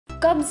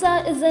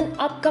Kabza is an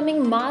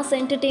upcoming mass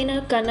entertainer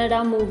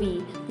Kannada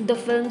movie. The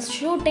film's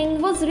shooting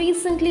was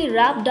recently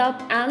wrapped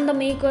up and the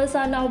makers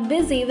are now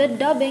busy with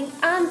dubbing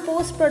and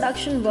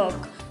post-production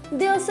work.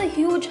 There's a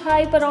huge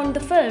hype around the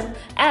film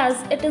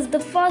as it is the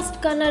first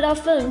Kannada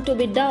film to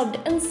be dubbed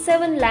in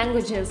 7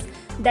 languages,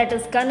 that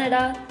is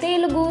Kannada,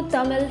 Telugu,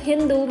 Tamil,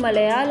 Hindu,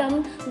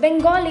 Malayalam,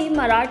 Bengali,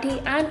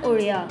 Marathi and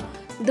Oriya.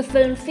 The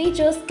film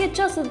features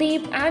Kiccha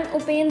Sudeep and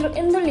Upendra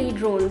in the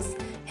lead roles.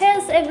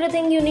 Here's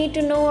everything you need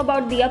to know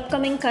about the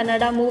upcoming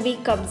Kannada movie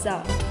Kabza.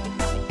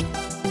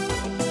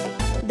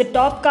 The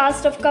top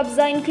cast of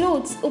Kabza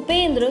includes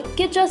Upendra,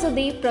 Kiccha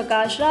Sudeep,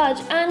 Prakash Raj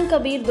and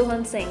Kabir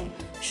Duhan Singh.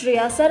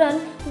 Shreya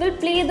Saran will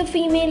play the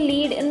female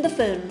lead in the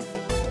film.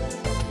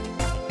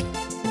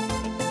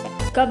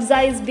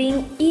 Kabza is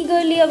being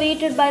eagerly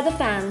awaited by the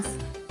fans.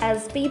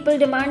 As people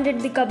demanded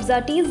the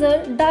Kabza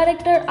teaser,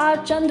 director R.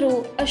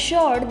 Chandru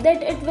assured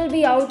that it will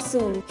be out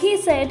soon. He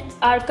said,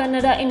 "Our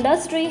Kannada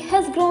industry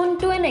has grown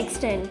to an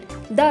extent.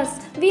 Thus,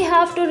 we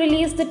have to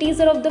release the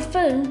teaser of the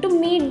film to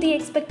meet the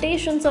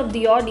expectations of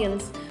the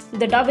audience.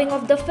 The dubbing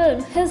of the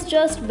film has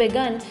just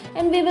begun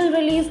and we will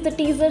release the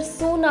teaser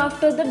soon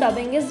after the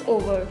dubbing is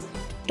over."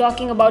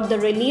 Talking about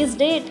the release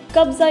date,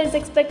 Kabza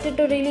is expected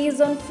to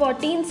release on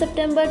 14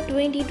 September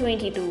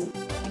 2022.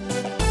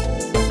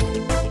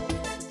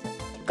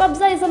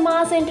 Kabza is a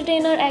mass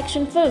entertainer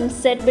action film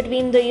set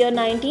between the year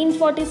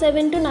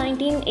 1947 to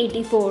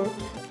 1984.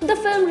 The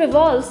film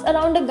revolves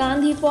around a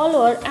Gandhi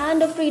follower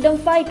and a freedom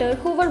fighter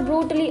who were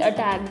brutally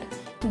attacked.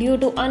 Due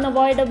to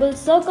unavoidable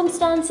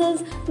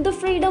circumstances, the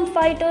freedom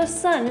fighter's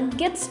son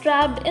gets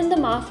trapped in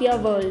the mafia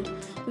world.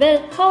 Well,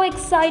 how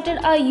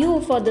excited are you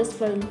for this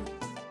film?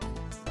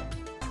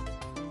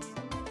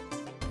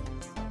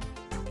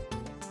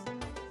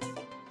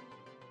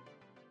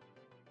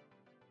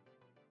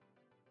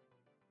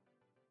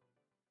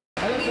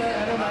 Hello sir,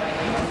 hello ma'am.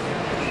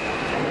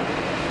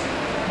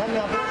 Ma'am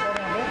यहाँ पे,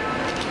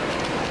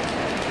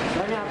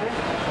 sir यहाँ पे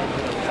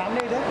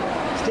सामने इधर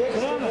stake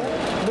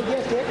look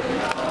here stake.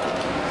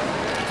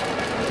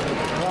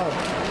 Wow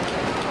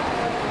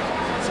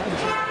sir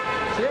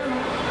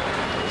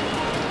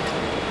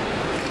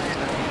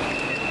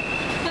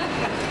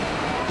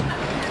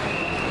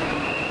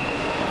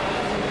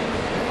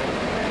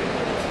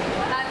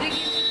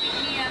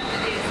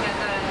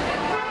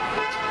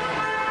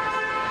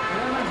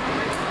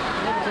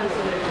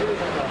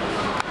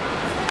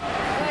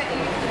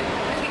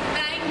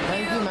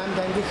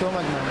Thank you so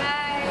much, ma'am.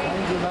 Bye.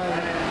 Thank you,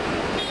 bye.